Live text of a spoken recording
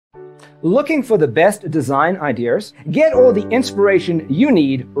Looking for the best design ideas? Get all the inspiration you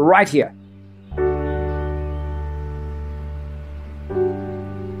need right here.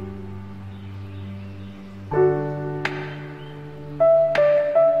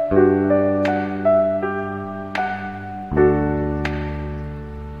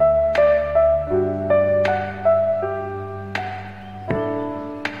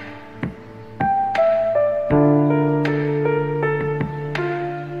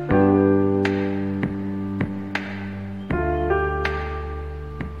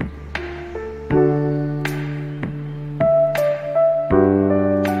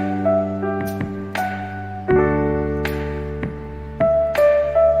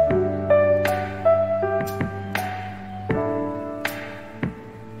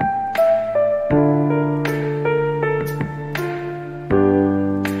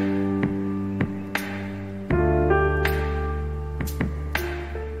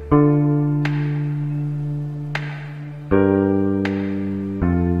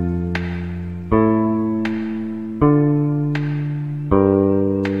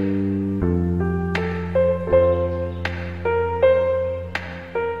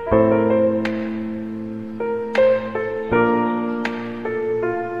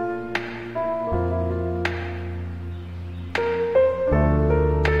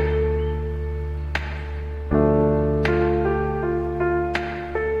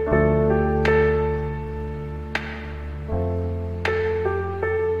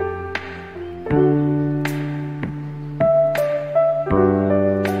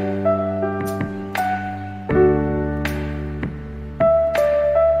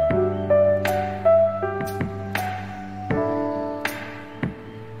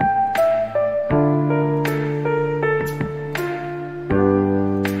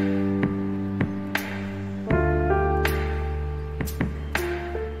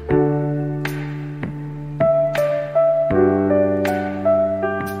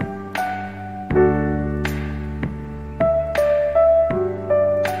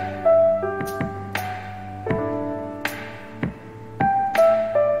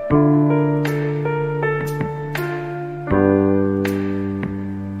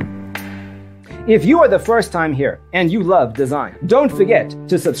 If you are the first time here and you love design, don't forget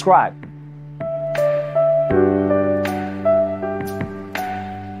to subscribe.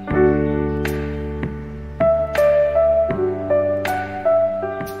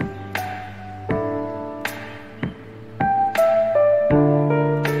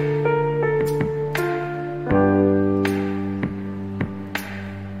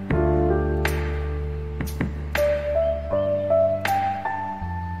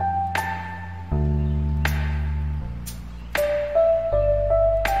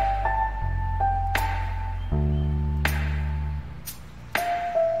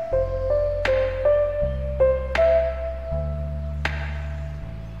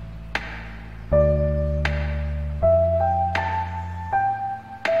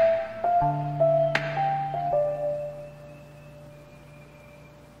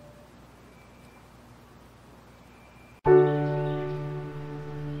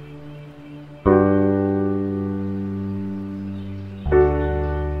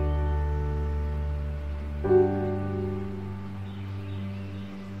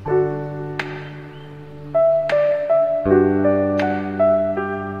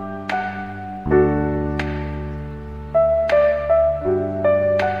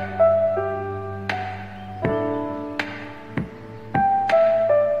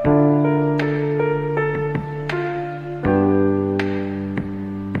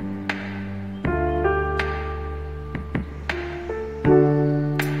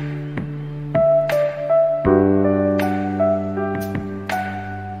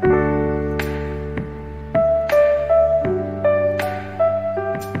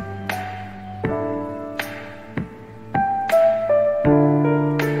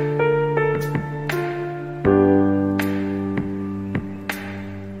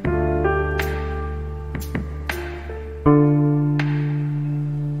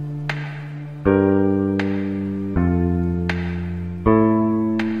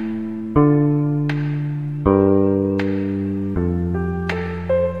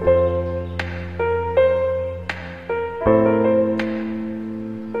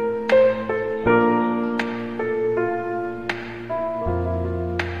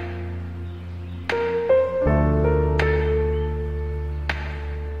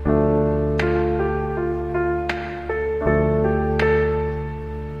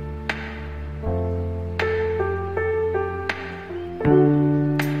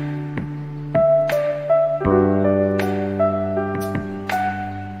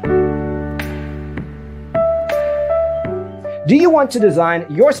 Do you want to design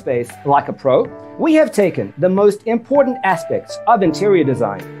your space like a pro? We have taken the most important aspects of interior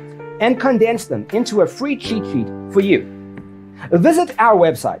design and condensed them into a free cheat sheet for you. Visit our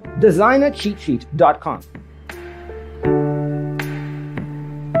website, designercheatsheet.com.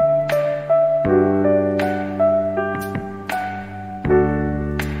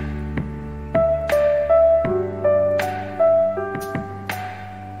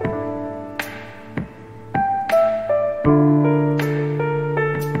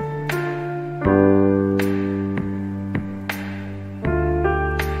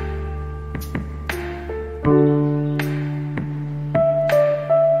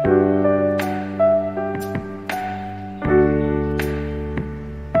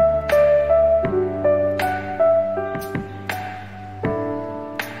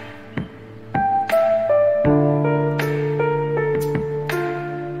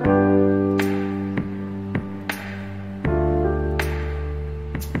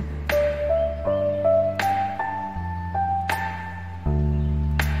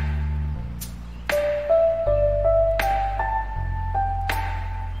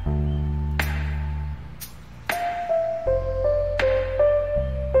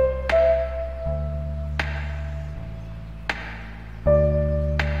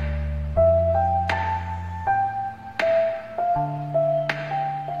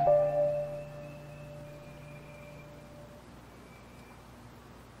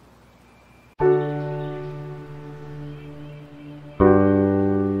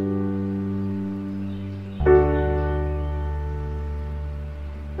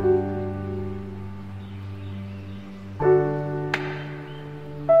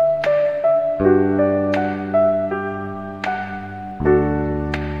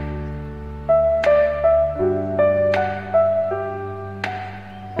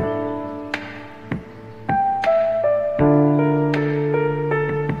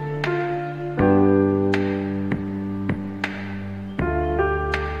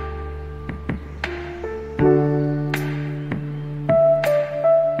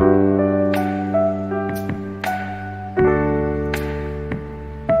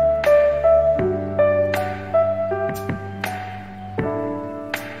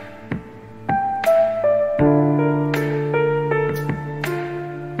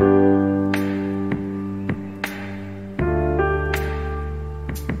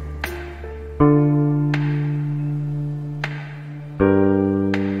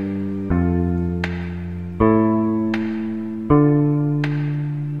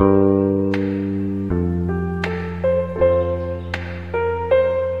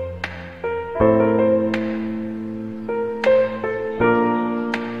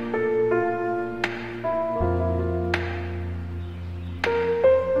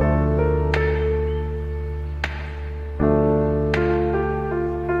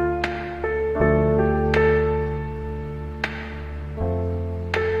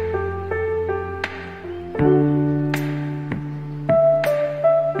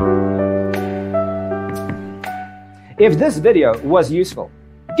 If this video was useful,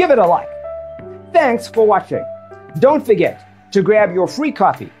 give it a like. Thanks for watching. Don't forget to grab your free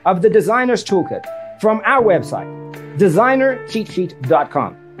copy of the Designer's Toolkit from our website,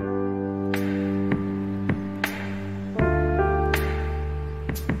 designercheatsheet.com.